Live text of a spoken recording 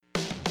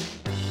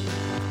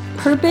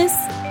purpose,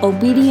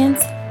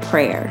 obedience,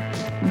 prayer.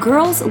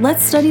 Girls,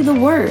 let's study the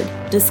Word,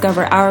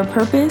 discover our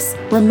purpose,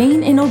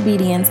 remain in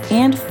obedience,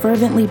 and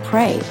fervently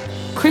pray.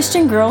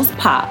 Christian Girls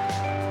Pop.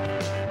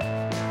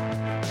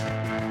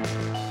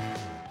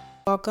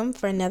 Welcome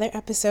for another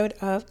episode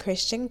of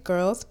Christian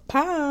Girls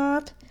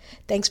Pop.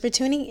 Thanks for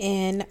tuning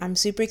in. I'm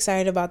super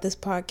excited about this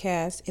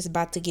podcast. It's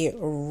about to get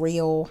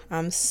real.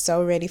 I'm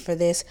so ready for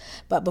this.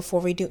 But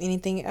before we do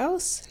anything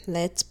else,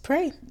 let's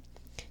pray.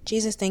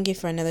 Jesus, thank you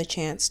for another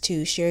chance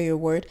to share your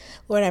word.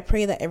 Lord, I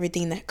pray that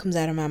everything that comes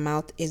out of my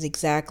mouth is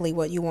exactly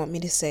what you want me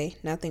to say.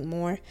 Nothing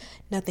more,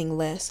 nothing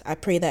less. I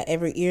pray that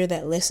every ear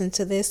that listens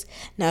to this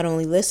not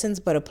only listens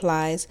but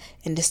applies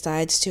and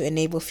decides to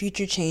enable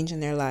future change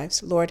in their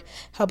lives. Lord,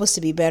 help us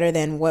to be better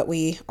than what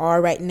we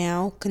are right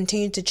now.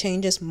 Continue to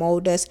change us,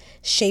 mold us,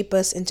 shape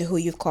us into who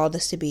you've called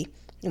us to be.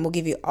 And we'll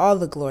give you all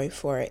the glory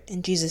for it.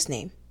 In Jesus'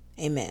 name,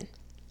 amen.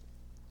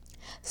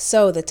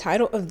 So the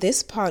title of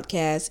this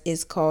podcast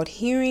is called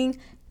Hearing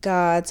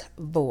God's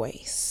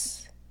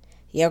Voice.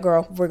 Yeah,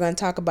 girl, we're going to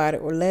talk about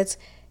it. Or let's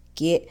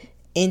get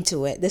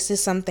into it. This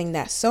is something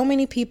that so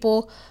many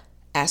people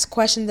ask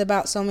questions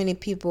about. So many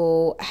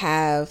people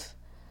have,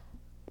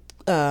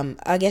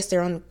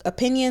 their own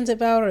opinions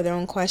about or their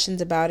own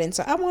questions about it. And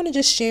so I want to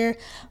just share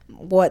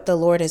what the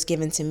Lord has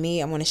given to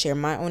me. I want to share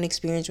my own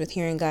experience with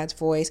hearing God's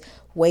voice,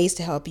 ways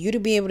to help you to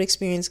be able to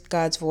experience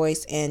God's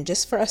voice, and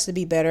just for us to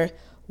be better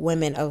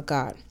women of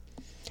God.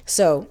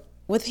 So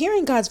with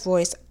hearing God's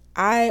voice,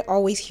 I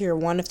always hear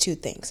one of two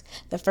things.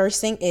 The first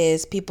thing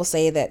is people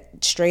say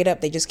that straight up,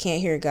 they just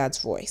can't hear God's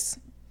voice.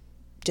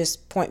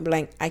 Just point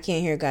blank, I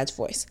can't hear God's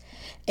voice.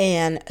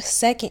 And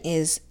second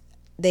is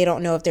they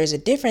don't know if there's a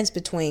difference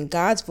between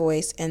God's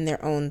voice and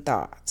their own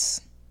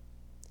thoughts.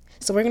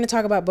 So we're going to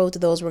talk about both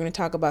of those. We're going to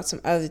talk about some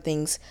other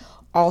things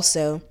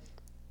also.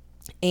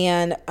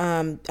 And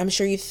I'm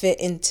sure you fit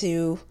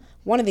into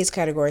one of these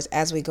categories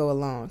as we go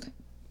along.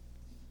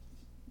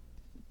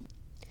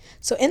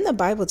 So in the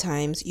Bible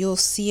times, you'll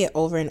see it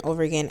over and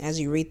over again as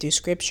you read through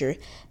scripture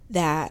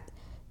that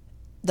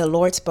the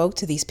Lord spoke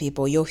to these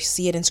people. You'll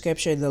see it in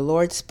scripture. The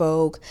Lord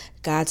spoke,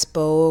 God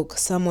spoke.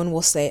 Someone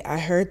will say, I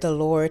heard the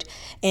Lord.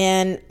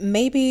 And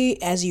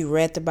maybe as you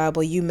read the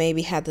Bible, you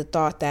maybe had the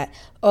thought that,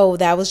 oh,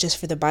 that was just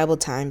for the Bible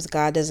times.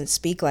 God doesn't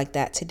speak like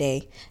that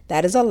today.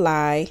 That is a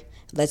lie.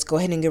 Let's go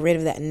ahead and get rid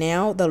of that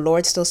now. The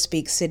Lord still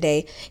speaks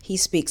today. He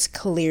speaks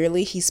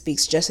clearly. He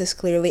speaks just as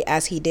clearly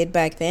as he did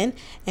back then.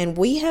 And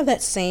we have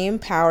that same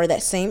power,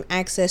 that same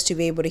access to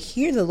be able to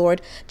hear the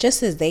Lord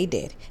just as they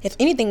did. If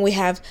anything, we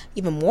have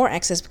even more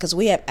access because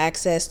we have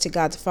access to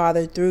God the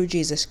Father through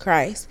Jesus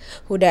Christ,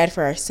 who died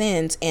for our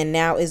sins and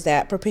now is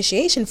that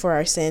propitiation for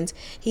our sins.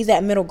 He's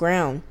that middle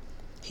ground.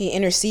 He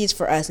intercedes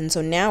for us. And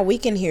so now we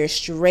can hear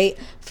straight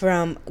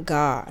from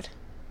God.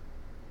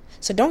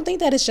 So don't think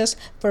that it's just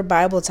for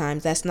Bible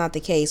times. That's not the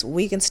case.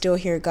 We can still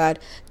hear God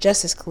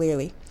just as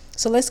clearly.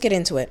 So let's get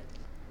into it.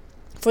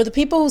 For the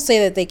people who say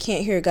that they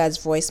can't hear God's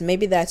voice,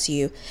 maybe that's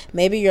you.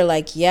 Maybe you're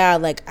like, yeah,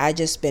 like I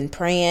just been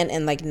praying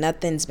and like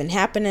nothing's been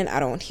happening. I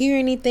don't hear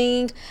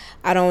anything.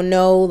 I don't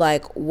know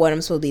like what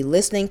I'm supposed to be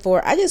listening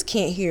for. I just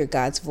can't hear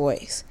God's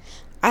voice.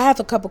 I have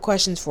a couple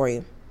questions for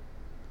you.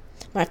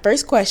 My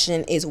first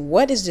question is,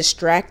 what is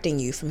distracting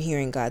you from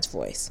hearing God's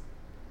voice?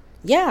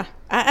 Yeah,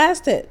 I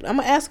asked it. I'm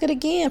going to ask it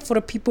again for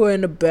the people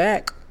in the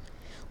back.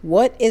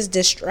 What is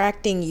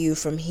distracting you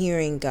from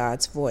hearing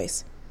God's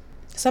voice?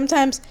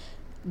 Sometimes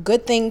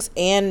good things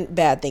and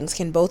bad things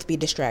can both be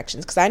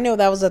distractions. Because I know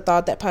that was a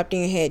thought that popped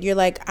in your head. You're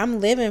like, I'm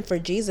living for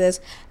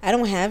Jesus. I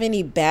don't have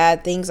any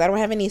bad things. I don't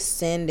have any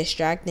sin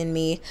distracting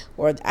me,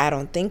 or I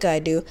don't think I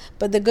do.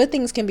 But the good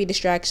things can be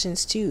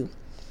distractions too.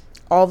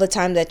 All the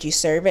time that you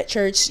serve at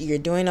church, you're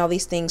doing all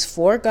these things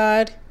for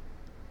God.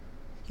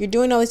 You're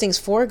doing all these things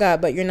for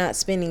God, but you're not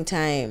spending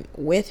time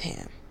with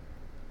him.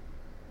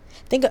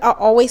 I'll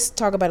always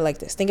talk about it like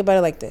this. Think about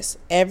it like this.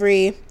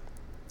 Every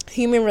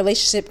human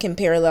relationship can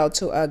parallel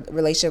to a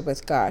relationship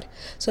with God.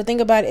 So think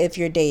about it if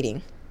you're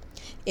dating.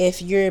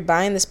 If you're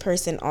buying this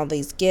person all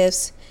these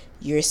gifts,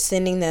 you're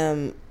sending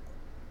them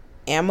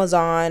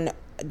Amazon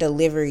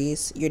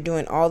deliveries, you're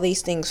doing all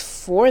these things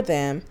for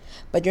them,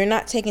 but you're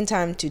not taking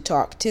time to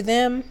talk to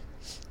them,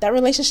 that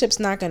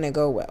relationship's not going to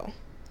go well.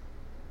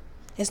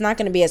 It's not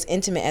going to be as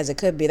intimate as it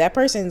could be. That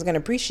person is going to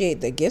appreciate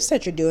the gifts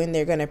that you're doing.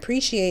 They're going to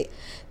appreciate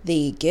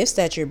the gifts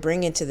that you're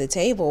bringing to the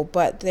table.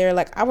 But they're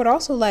like, I would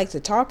also like to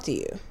talk to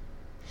you.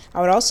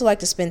 I would also like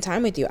to spend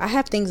time with you. I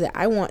have things that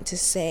I want to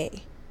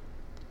say.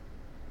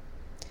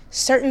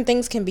 Certain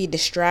things can be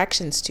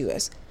distractions to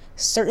us.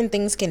 Certain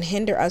things can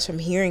hinder us from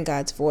hearing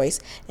God's voice.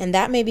 And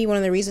that may be one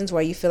of the reasons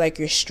why you feel like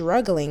you're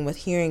struggling with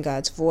hearing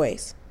God's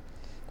voice.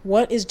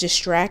 What is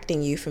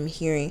distracting you from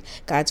hearing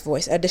God's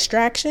voice? A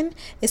distraction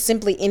is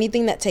simply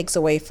anything that takes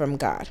away from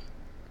God.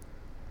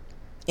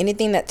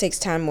 Anything that takes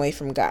time away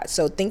from God.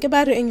 So think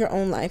about it in your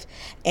own life.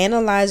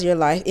 Analyze your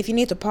life. If you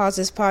need to pause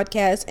this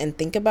podcast and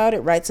think about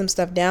it, write some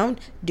stuff down,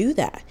 do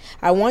that.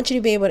 I want you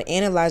to be able to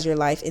analyze your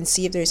life and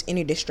see if there's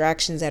any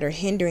distractions that are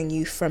hindering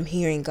you from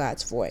hearing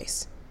God's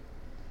voice.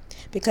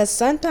 Because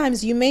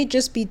sometimes you may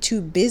just be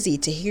too busy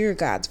to hear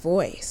God's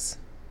voice.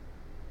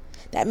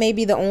 That may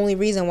be the only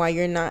reason why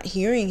you're not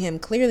hearing him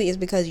clearly, is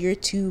because you're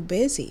too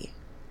busy.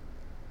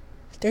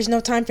 There's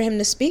no time for him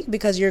to speak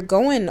because you're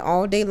going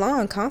all day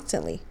long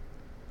constantly.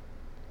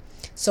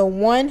 So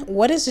 1,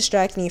 what is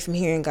distracting you from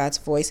hearing God's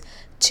voice?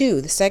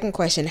 2, the second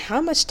question,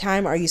 how much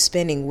time are you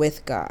spending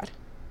with God?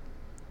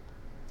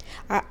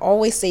 I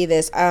always say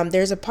this.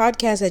 There's a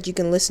podcast that you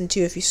can listen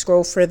to if you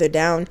scroll further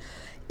down,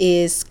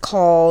 is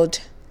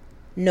called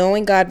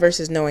Knowing God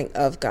versus Knowing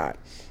of God.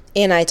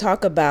 And I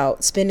talk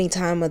about spending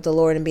time with the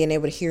Lord and being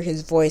able to hear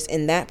his voice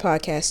in that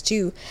podcast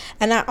too.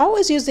 And I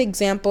always use the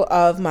example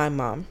of my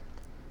mom.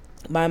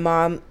 My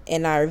mom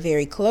and I are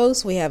very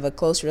close. We have a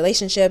close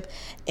relationship,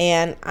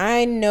 and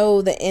I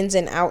know the ins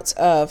and outs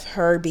of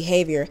her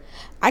behavior.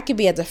 I could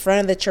be at the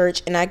front of the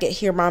church and I could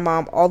hear my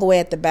mom all the way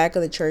at the back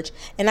of the church,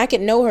 and I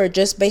could know her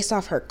just based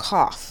off her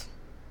cough.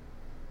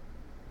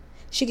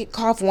 She could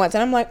cough once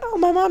and I'm like, oh,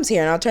 my mom's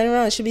here. And I'll turn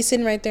around and she'll be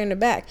sitting right there in the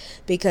back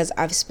because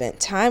I've spent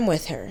time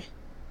with her.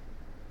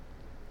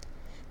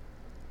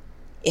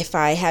 If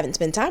I haven't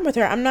spent time with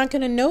her, I'm not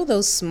going to know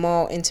those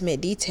small,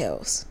 intimate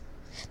details.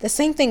 The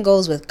same thing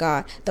goes with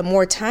God. The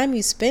more time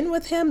you spend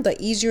with him, the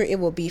easier it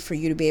will be for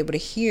you to be able to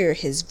hear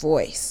his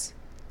voice.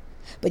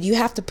 But you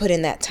have to put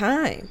in that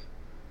time.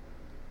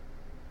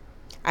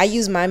 I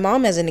use my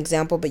mom as an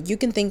example, but you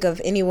can think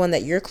of anyone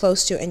that you're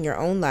close to in your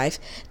own life.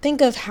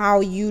 Think of how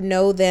you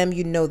know them.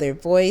 You know their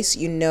voice.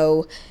 You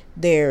know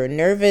their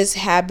nervous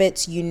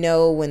habits. You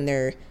know when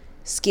they're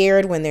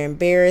scared, when they're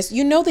embarrassed.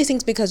 You know these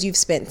things because you've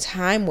spent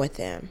time with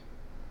them.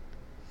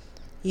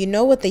 You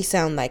know what they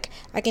sound like.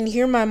 I can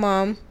hear my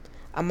mom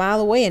a mile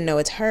away and know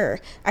it's her.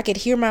 I could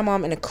hear my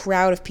mom in a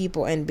crowd of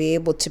people and be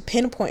able to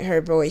pinpoint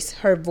her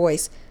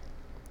voice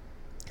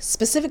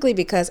specifically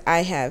because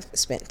I have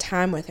spent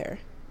time with her.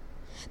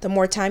 The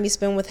more time you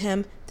spend with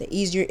him, the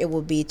easier it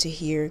will be to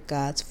hear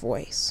God's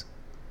voice.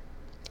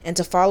 And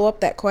to follow up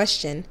that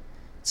question,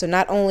 so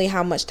not only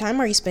how much time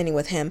are you spending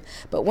with him,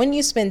 but when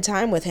you spend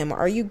time with him,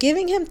 are you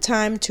giving him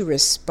time to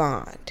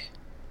respond?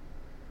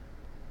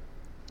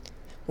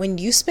 When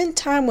you spend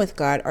time with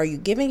God, are you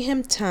giving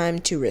him time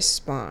to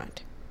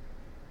respond?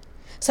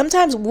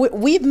 Sometimes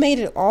we've made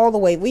it all the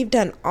way. We've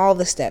done all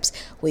the steps.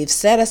 We've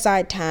set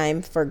aside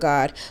time for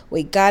God.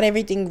 We got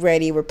everything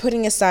ready. We're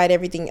putting aside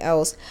everything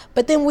else.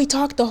 But then we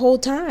talk the whole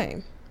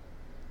time.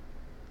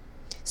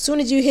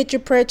 Soon as you hit your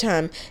prayer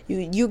time,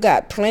 you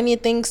got plenty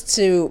of things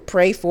to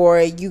pray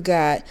for. You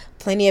got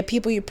plenty of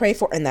people you pray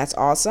for, and that's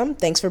awesome.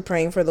 Thanks for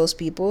praying for those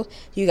people.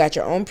 You got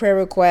your own prayer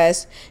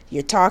requests.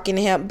 You're talking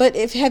to him. But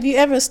have you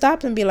ever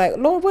stopped and be like,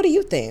 Lord, what do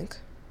you think?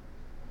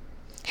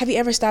 Have you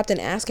ever stopped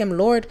and asked him,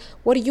 Lord,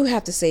 what do you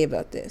have to say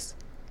about this?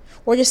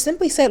 Or just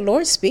simply said,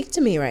 Lord, speak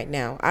to me right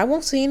now. I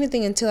won't say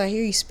anything until I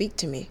hear you speak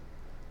to me.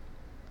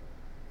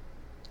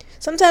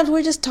 Sometimes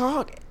we just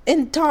talk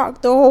the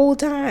whole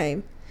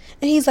time.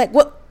 And he's like,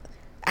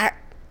 and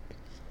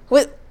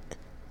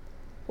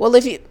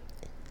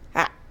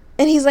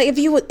he's like, if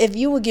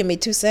you would give me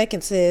 2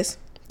 seconds, sis,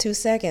 2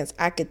 seconds,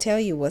 I could tell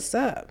you what's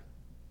up.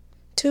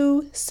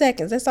 2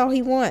 seconds. That's all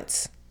he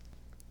wants.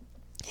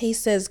 He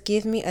says,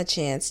 give me a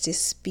chance to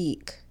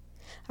speak.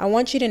 I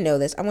want you to know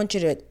this. I want you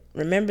to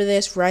remember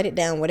this, write it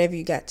down, whatever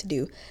you got to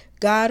do.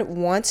 God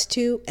wants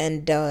to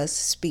and does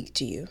speak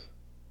to you.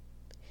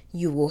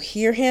 You will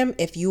hear him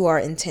if you are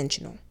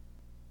intentional.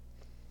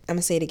 I'm going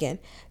to say it again.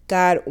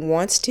 God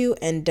wants to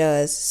and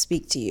does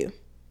speak to you.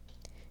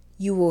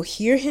 You will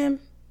hear him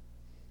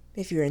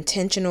if you're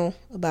intentional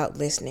about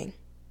listening.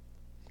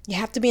 You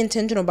have to be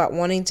intentional about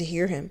wanting to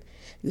hear him.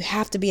 You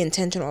have to be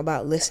intentional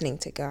about listening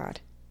to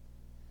God.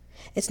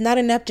 It's not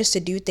enough just to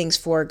do things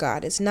for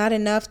God. It's not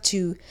enough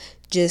to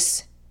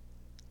just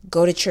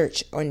go to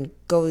church or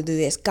go do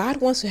this. God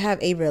wants to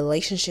have a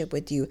relationship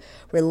with you.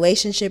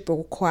 Relationship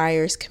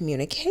requires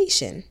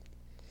communication.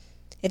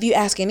 If you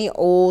ask any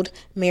old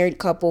married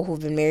couple who've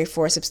been married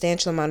for a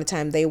substantial amount of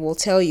time, they will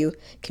tell you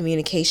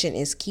communication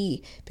is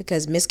key,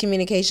 because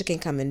miscommunication can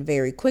come in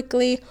very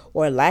quickly,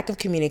 or lack of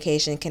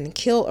communication can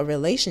kill a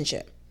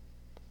relationship.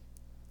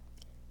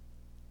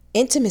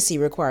 Intimacy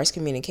requires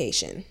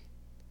communication.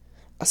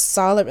 A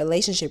solid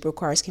relationship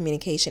requires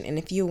communication. And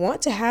if you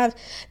want to have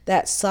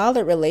that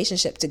solid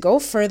relationship, to go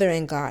further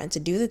in God and to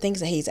do the things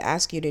that he's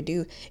asked you to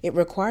do, it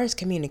requires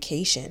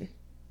communication.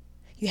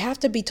 You have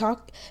to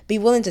be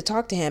willing to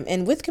talk to him.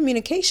 And with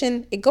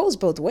communication, it goes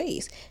both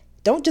ways.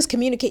 Don't just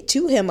communicate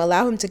to him,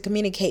 allow him to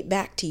communicate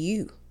back to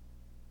you.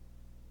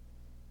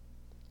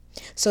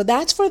 So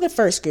that's for the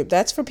first group.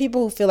 That's for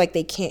people who feel like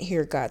they can't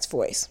hear God's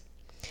voice.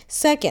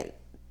 Second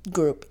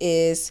group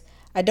is,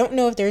 I don't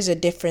know if there's a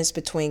difference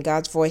between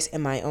God's voice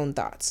and my own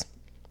thoughts.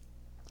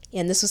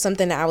 And this was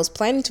something that I was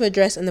planning to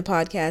address in the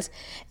podcast.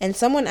 And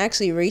someone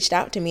actually reached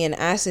out to me and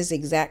asked this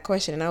exact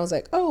question. And I was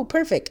like, oh,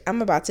 perfect.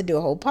 I'm about to do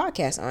a whole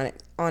podcast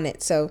on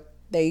it. So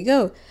there you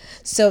go.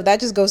 So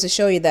that just goes to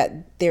show you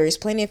that there is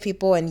plenty of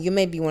people, and you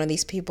may be one of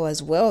these people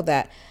as well,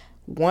 that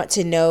want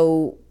to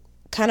know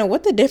kind of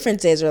what the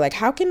difference is, or like,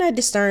 how can I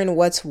discern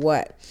what's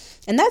what?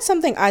 And that's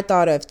something I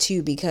thought of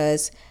too,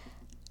 because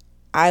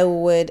I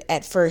would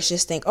at first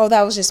just think, oh,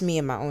 that was just me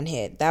in my own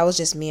head. That was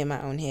just me in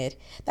my own head.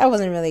 That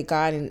wasn't really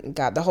God. And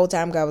God, the whole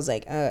time, God was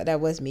like, that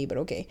was me, but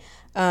okay.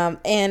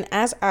 And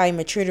as I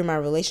matured in my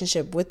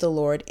relationship with the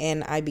Lord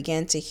and I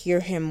began to hear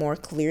him more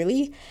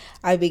clearly,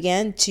 I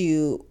began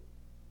to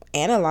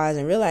analyze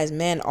and realize,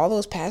 man, all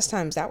those past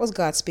times, that was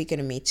God speaking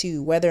to me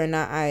too. Whether or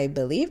not I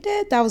believed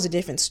it, that was a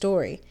different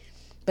story.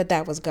 But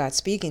that was God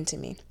speaking to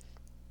me.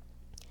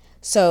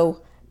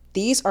 So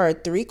these are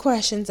 3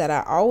 questions that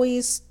I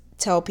always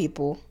tell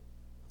people,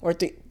 or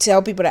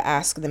tell people to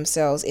ask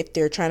themselves if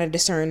they're trying to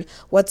discern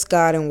what's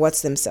God and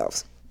what's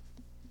themselves.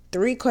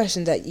 3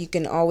 questions that you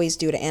can always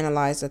do to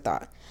analyze the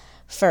thought.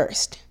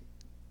 First,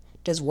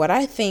 does what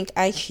I think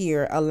I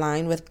hear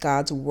align with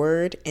God's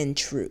word and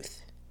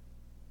truth?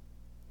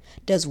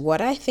 Does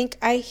what I think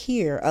I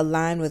hear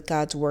align with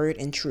God's word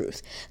and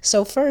truth?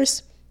 So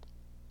first,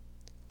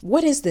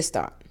 what is this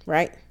thought,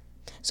 right?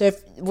 So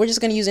if we're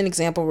just going to use an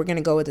example, we're going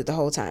to go with it the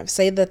whole time.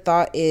 Say the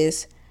thought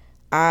is,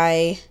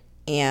 I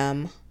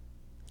am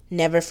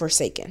never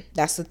forsaken.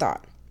 That's the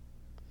thought.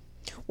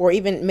 Or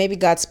even maybe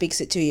God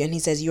speaks it to you and he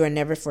says, you are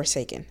never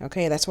forsaken.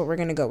 Okay, that's what we're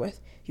going to go with.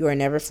 You are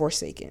never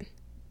forsaken.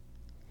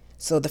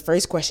 So the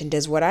first question,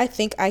 does what I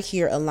think I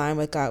hear align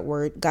with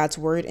God's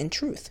word and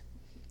truth?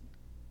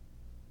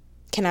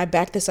 Can I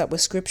back this up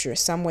with scripture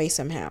some way,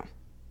 somehow?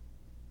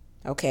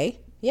 Okay,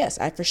 yes,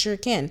 I for sure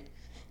can.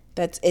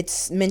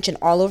 It's mentioned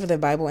all over the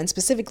Bible, and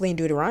specifically in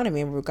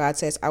Deuteronomy, where God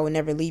says, I will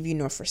never leave you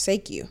nor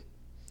forsake you.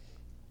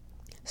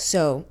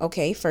 So,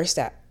 okay, first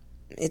step.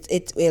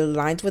 It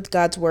aligns with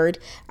God's word.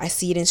 I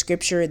see it in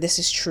scripture. This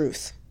is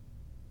truth.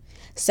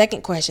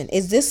 Second question,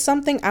 is this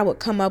something I would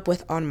come up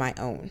with on my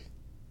own?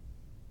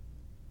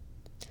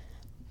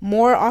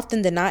 More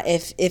often than not,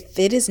 if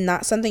it is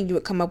not something you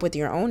would come up with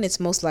your own, it's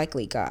most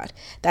likely God.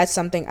 That's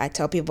something I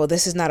tell people.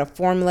 This is not a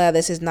formula.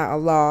 This is not a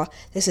law.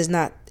 This is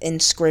not in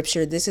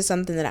scripture. This is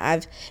something that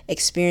I've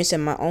experienced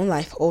in my own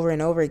life over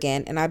and over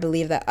again. And I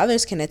believe that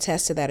others can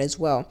attest to that as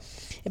well.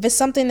 If it's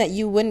something that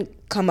you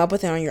wouldn't come up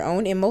with on your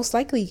own, it most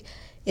likely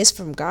is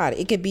from God.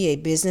 It could be a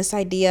business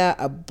idea,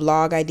 a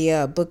blog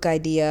idea, a book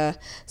idea,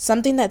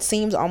 something that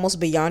seems almost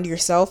beyond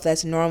yourself.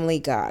 That's normally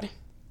God,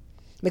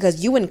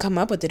 because you wouldn't come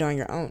up with it on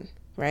your own.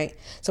 Right?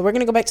 So we're going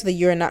to go back to the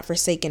you're not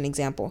forsaken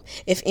example.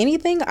 If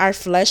anything, our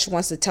flesh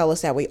wants to tell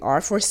us that we are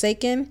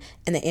forsaken,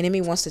 and the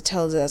enemy wants to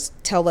tell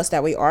us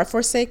that we are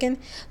forsaken,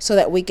 so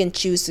that we can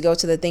choose to go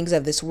to the things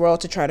of this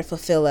world to try to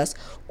fulfill us,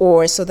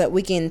 or so that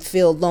we can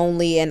feel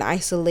lonely and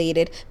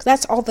isolated. Because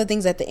that's all the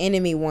things that the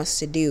enemy wants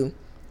to do.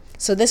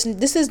 So this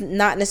is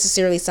not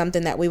necessarily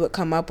something that we would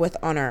come up with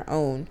on our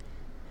own.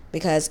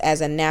 Because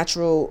as a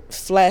natural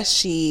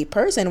fleshy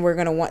person, we're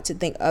going to want to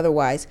think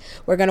otherwise.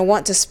 We're going to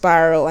want to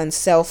spiral and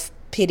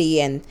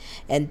self-pity and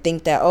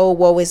think that, oh,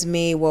 woe is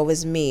me, woe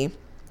is me.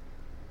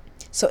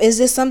 So is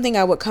this something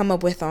I would come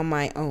up with on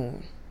my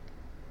own?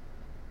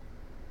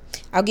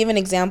 I'll give an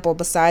example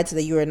besides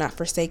the you are not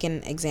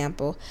forsaken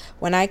example.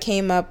 When I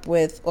came up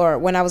with, or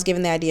when I was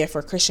given the idea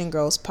for Christian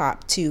Girls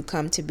Pop to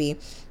come to be,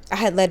 I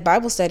had led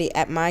Bible study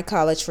at my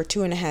college for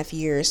 2.5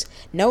 years.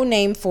 No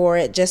name for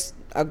it, just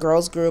a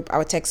girls group. I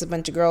would text a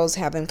bunch of girls,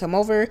 have them come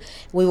over.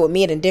 We would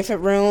meet in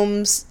different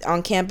rooms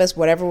on campus,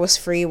 whatever was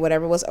free,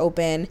 whatever was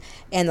open.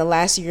 And the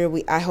last year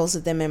I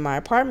hosted them in my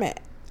apartment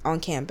on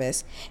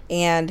campus.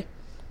 And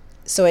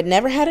so it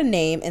never had a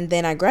name. And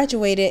then I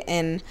graduated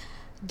and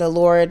the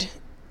Lord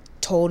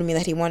told me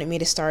that he wanted me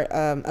to start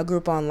a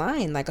group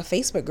online, like a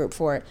Facebook group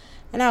for it.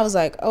 And I was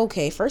like,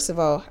 okay, first of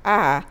all,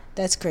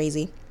 that's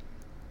crazy.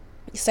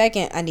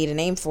 Second, I need a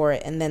name for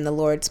it. And then the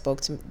Lord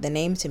spoke the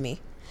name to me.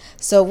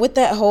 So with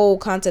that whole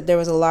concept, there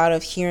was a lot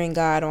of hearing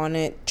God on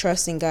it,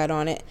 trusting God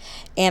on it.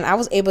 And I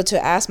was able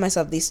to ask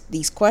myself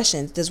these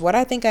questions. Does what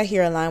I think I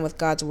hear align with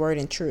God's word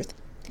and truth?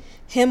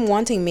 Him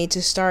wanting me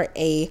to start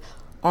a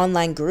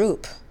online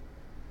group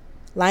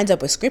lines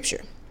up with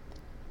scripture.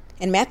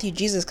 In Matthew,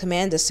 Jesus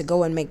commands us to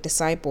go and make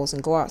disciples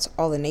and go out to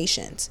all the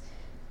nations.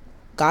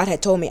 God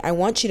had told me, I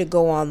want you to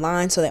go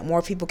online so that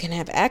more people can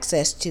have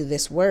access to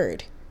this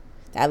word.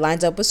 That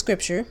lines up with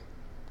scripture.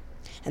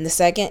 And the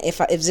second, if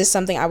this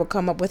something I would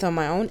come up with on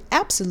my own?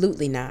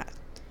 Absolutely not.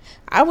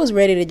 I was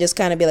ready to just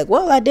kind of be like,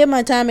 well, I did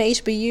my time at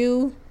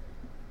HBU.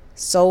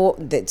 So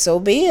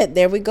be it.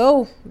 There we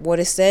go. What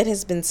is said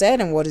has been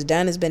said and what is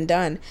done has been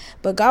done.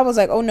 But God was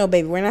like, oh no,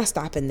 baby, we're not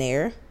stopping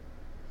there.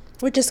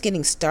 We're just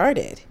getting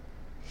started.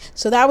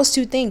 So that was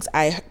 2 things.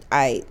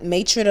 I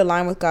made sure to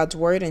align with God's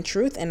word and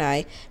truth. And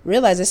I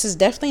realized this is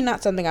definitely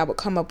not something I would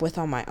come up with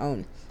on my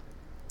own.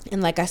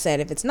 And like I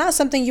said, if it's not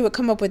something you would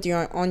come up with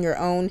on your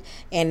own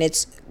and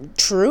it's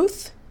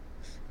truth,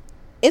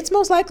 it's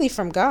most likely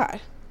from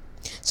God.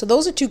 So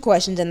those are 2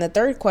 questions. And the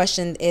third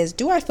question is,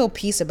 do I feel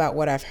peace about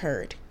what I've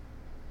heard?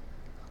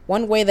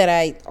 One way that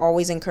I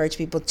always encourage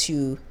people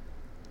to,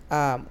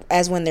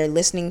 as when they're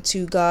listening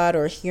to God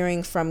or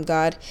hearing from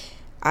God,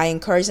 I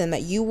encourage them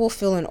that you will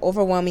feel an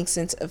overwhelming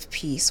sense of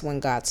peace when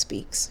God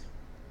speaks.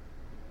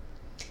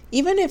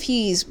 Even if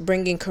he's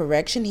bringing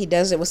correction, he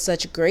does it with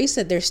such grace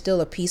that there's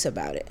still a peace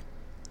about it.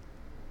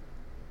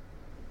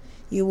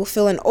 You will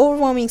feel an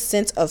overwhelming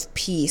sense of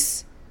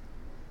peace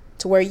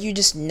to where you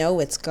just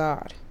know it's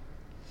God.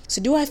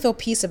 So do I feel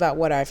peace about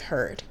what I've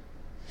heard?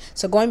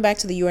 So going back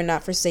to the you are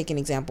not forsaken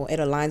example, it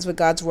aligns with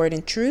God's word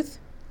and truth.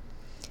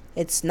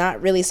 It's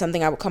not really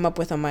something I would come up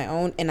with on my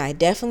own, and I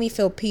definitely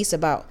feel peace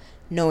about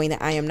knowing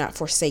that I am not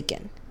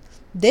forsaken.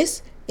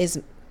 This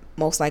is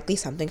most likely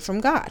something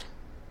from God.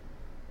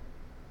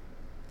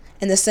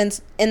 In the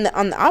sense, on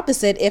the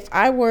opposite, if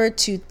I were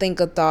to think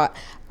a thought,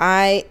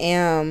 I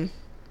am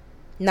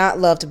not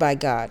loved by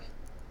God,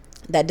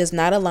 that does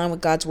not align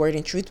with God's word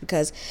and truth,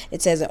 because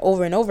it says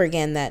over and over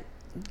again that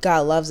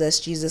God loves us,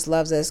 Jesus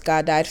loves us,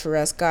 God died for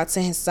us, God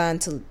sent his son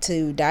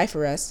to die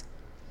for us.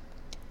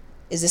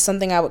 Is this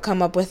something I would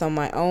come up with on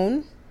my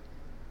own?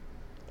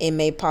 It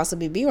may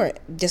possibly be, or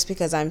just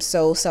because I'm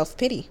so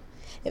self-pity.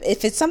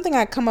 If it's something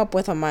I come up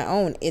with on my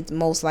own, it's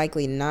most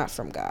likely not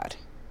from God.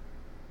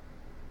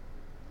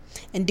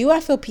 And do I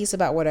feel peace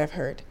about what I've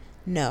heard?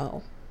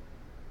 No.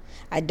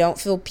 I don't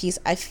feel peace.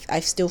 I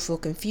still feel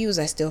confused.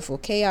 I still feel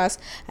chaos.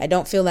 I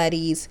don't feel at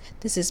ease.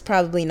 This is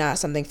probably not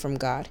something from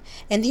God.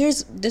 And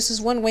this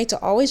is one way to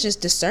always just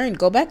discern.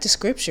 Go back to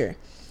scripture.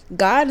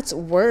 God's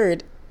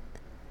word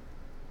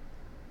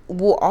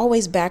will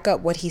always back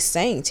up what he's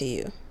saying to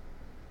you.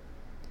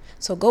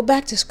 So go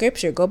back to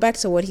scripture. Go back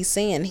to what he's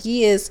saying.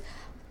 He is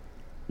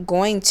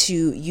going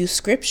to use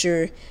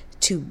scripture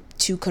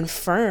to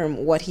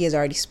confirm what he has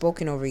already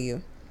spoken over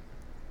you.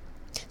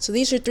 So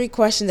these are 3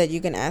 questions that you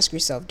can ask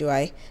yourself.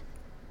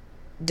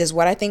 Does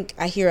what I think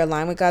I hear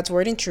align with God's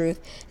word and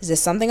truth? Is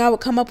this something I would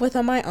come up with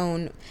on my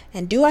own?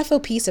 And do I feel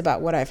peace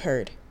about what I've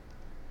heard?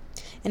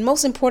 And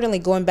most importantly,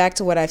 going back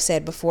to what I've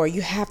said before,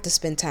 you have to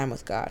spend time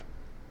with God.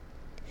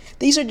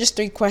 These are just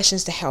 3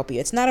 questions to help you.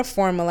 It's not a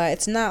formula.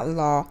 It's not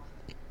law.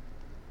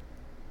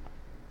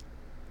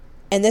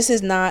 And this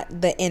is not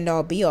the end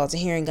all be all to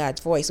hearing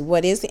God's voice.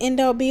 What is the end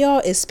all be all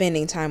is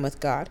spending time with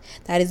God.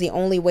 That is the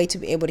only way to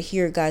be able to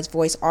hear God's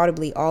voice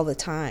audibly all the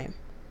time.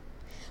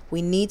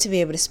 We need to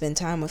be able to spend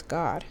time with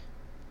God.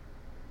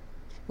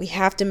 We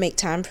have to make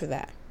time for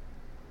that.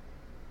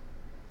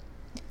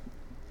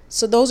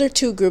 So those are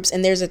 2 groups,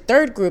 and there's a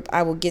 3rd group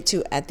I will get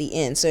to at the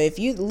end. So if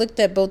you looked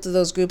at both of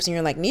those groups and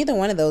you're like, neither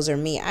one of those are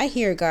me, I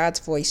hear God's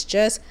voice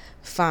just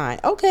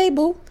fine. Okay,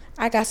 boo,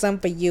 I got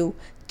something for you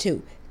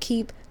too.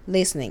 Keep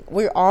listening.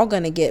 We're all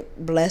going to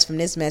get blessed from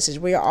this message.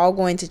 We're all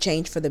going to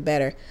change for the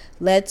better.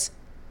 Let's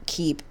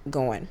keep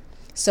going.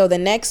 So the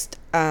next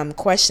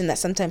question that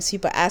sometimes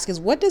people ask is,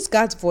 what does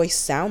God's voice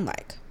sound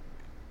like?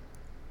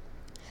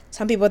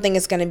 Some people think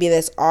it's going to be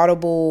this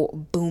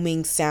audible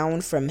booming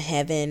sound from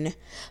heaven,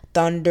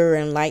 thunder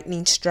and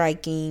lightning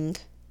striking.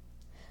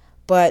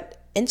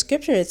 But in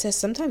scripture, it says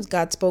sometimes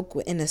God spoke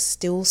in a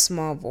still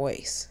small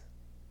voice.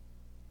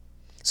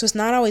 So it's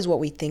not always what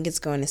we think it's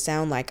going to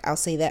sound like. I'll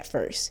say that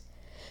first.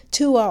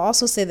 2, I'll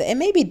also say that it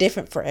may be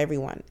different for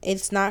everyone.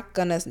 It's not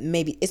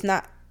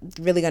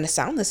really going to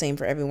sound the same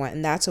for everyone,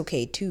 and that's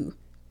okay too.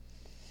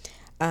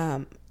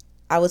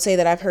 I would say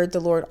that I've heard the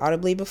Lord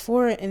audibly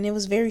before, and it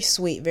was very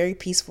sweet, very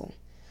peaceful.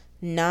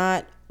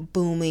 Not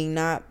booming,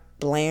 not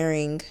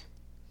blaring.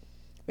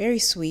 Very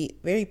sweet,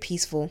 very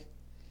peaceful.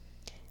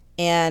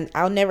 And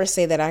I'll never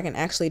say that I can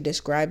actually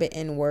describe it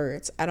in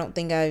words. I don't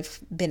think I've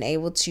been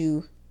able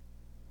to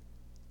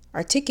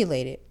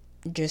articulate it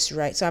just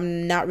right. So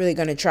I'm not really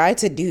going to try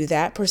to do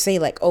that per se,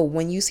 like, oh,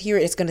 when you hear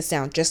it, it's going to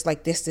sound just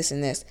like this, this,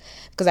 and this,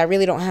 because I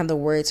really don't have the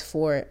words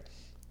for it.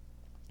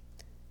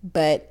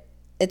 But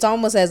it's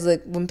almost as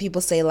like when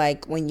people say,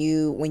 like, when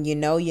you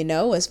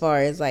know, as far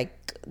as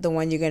like the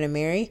one you're going to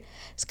marry,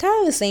 it's kind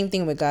of the same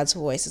thing with God's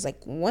voice. It's like,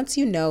 once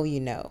you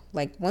know,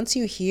 like once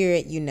you hear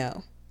it, you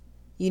know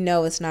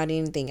it's not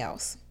anything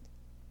else.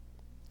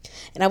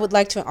 And I would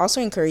like to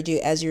also encourage you,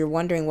 as you're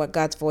wondering what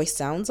God's voice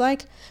sounds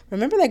like,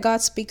 remember that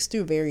God speaks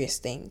through various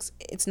things.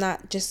 It's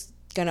not just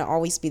going to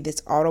always be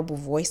this audible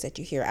voice that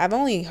you hear. I've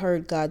only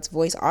heard God's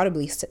voice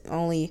audibly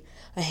only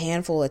a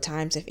handful of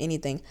times, if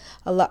anything.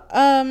 A lot.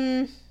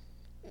 I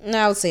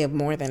would say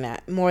more than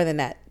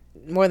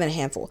a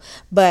handful.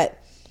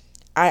 But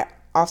I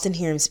often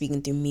hear him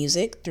speaking through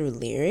music, through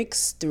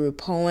lyrics, through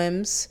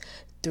poems,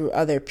 through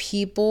other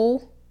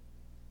people.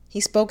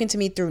 He's spoken to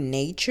me through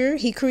nature.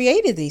 He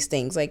created these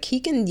things. Like,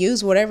 he can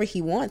use whatever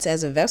he wants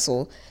as a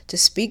vessel to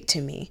speak to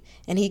me.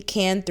 And he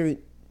can through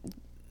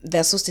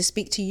vessels to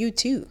speak to you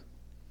too.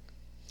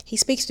 He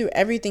speaks through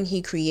everything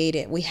he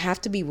created. We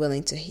have to be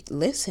willing to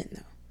listen,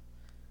 though.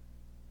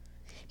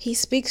 He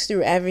speaks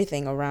through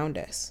everything around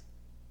us.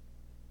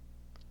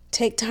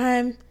 Take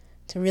time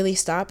to really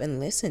stop and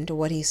listen to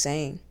what he's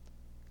saying.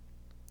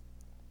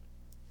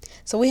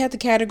 So we had the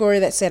category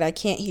that said, I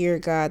can't hear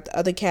God. The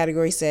other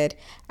category said,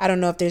 I don't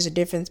know if there's a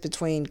difference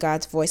between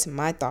God's voice and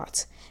my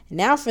thoughts.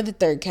 Now for the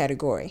 3rd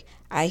category.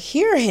 I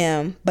hear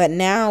him, but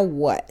now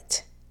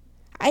what?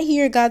 I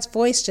hear God's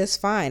voice just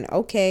fine.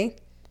 Okay.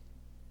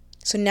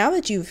 So now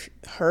that you've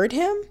heard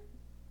him,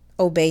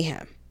 obey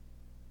him.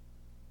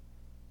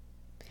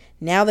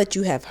 Now that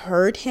you have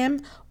heard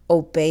him,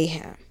 obey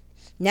him.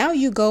 Now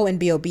you go and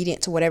be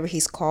obedient to whatever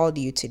he's called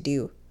you to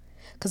do.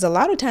 Because a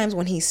lot of times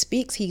when he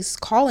speaks, he's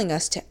calling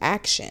us to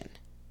action.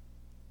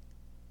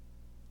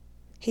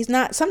 He's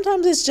not,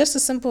 sometimes it's just a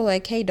simple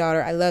like, hey,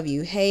 daughter, I love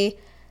you. Hey,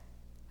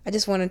 I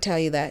just want to tell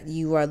you that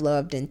you are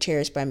loved and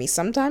cherished by me.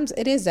 Sometimes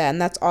it is that,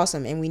 and that's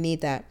awesome, and we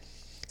need that.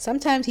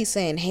 Sometimes he's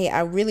saying, hey,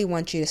 I really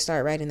want you to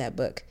start writing that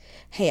book.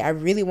 Hey, I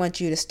really want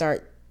you to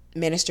start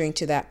ministering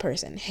to that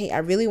person. Hey, I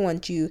really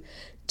want you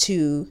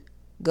to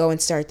go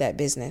and start that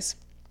business.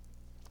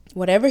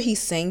 Whatever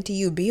he's saying to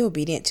you, be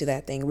obedient to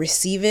that thing.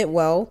 Receive it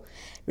well.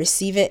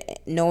 Receive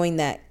it knowing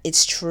that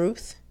it's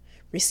truth.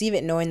 Receive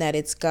it knowing that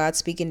it's God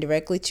speaking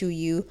directly to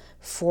you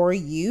for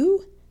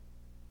you.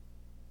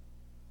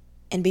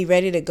 And be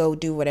ready to go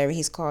do whatever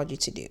he's called you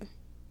to do.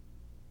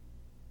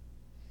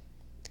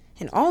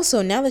 And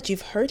also, now that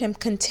you've heard him,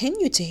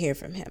 continue to hear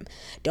from him.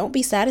 Don't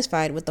be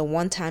satisfied with the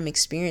one-time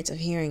experience of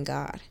hearing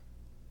God.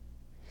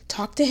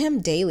 Talk to him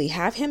daily.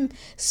 Have him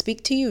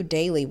speak to you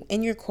daily.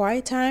 In your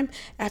quiet time,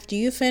 after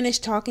you finish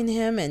talking to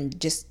him and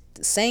just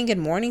saying good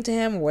morning to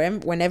him,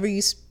 whenever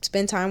you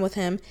spend time with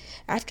him,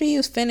 after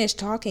you finish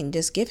talking,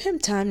 just give him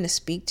time to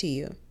speak to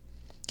you.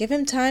 Give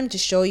him time to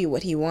show you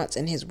what he wants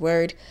in his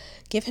word.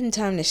 Give him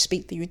time to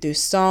speak to you through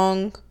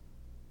song.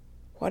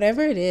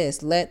 Whatever it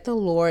is, let the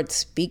Lord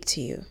speak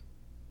to you.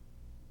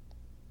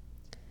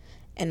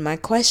 And my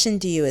question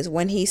to you is,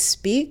 when he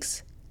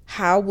speaks,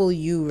 how will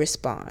you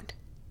respond?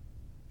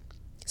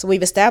 So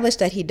we've established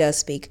that he does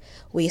speak.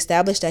 We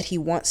established that he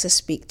wants to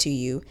speak to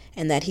you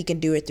and that he can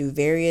do it through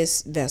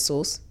various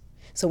vessels.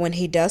 So when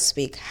he does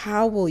speak,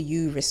 how will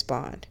you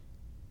respond?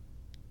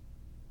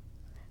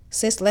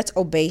 Sis, let's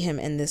obey him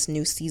in this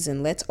new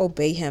season. Let's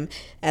obey him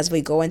as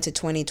we go into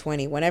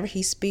 2020. Whenever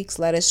he speaks,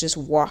 let us just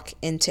walk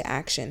into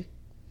action.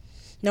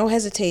 No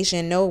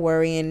hesitation, no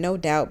worrying, no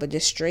doubt, but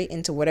just straight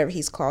into whatever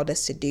he's called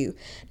us to do,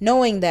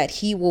 knowing that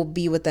he will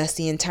be with us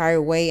the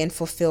entire way and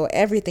fulfill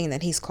everything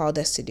that he's called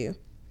us to do.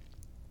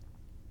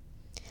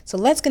 So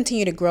let's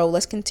continue to grow.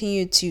 Let's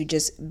continue to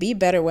just be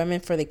better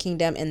women for the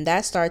kingdom. And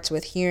that starts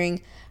with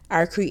hearing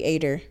our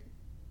Creator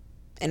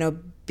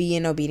and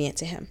being obedient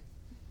to him.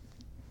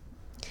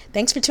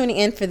 Thanks for tuning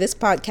in for this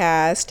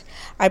podcast.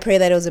 I pray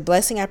that it was a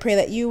blessing. I pray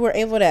that you were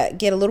able to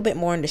get a little bit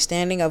more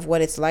understanding of what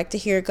it's like to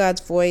hear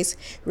God's voice.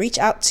 Reach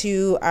out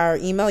to our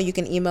email. You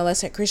can email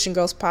us at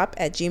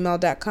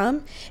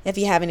christiangirlspop@gmail.com. If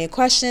you have any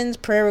questions,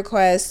 prayer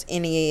requests,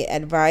 any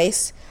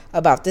advice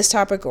about this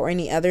topic or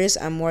any others,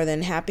 I'm more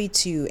than happy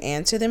to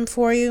answer them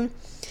for you.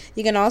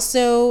 You can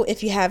also,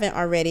 if you haven't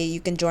already, you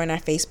can join our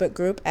Facebook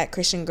group at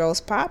Christian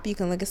Girls Pop. You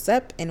can look us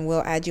up and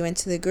we'll add you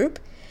into the group.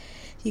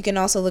 You can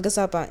also look us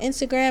up on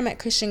Instagram at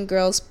Christian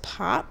Girls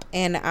Pop,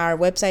 and our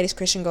website is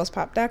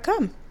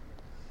christiangirlspop.com.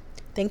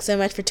 Thanks so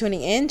much for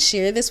tuning in.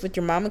 Share this with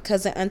your mama,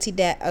 cousin, auntie,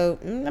 dad.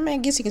 I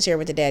guess you can share it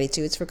with the daddy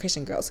too. It's for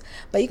Christian girls.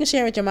 But you can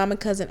share it with your mama,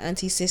 cousin,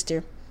 auntie,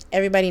 sister.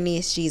 Everybody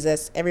needs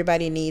Jesus.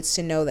 Everybody needs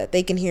to know that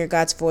they can hear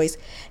God's voice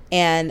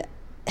and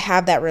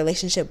have that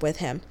relationship with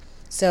him.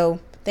 So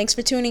thanks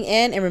for tuning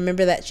in, and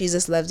remember that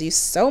Jesus loves you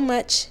so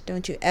much.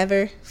 Don't you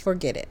ever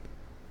forget it.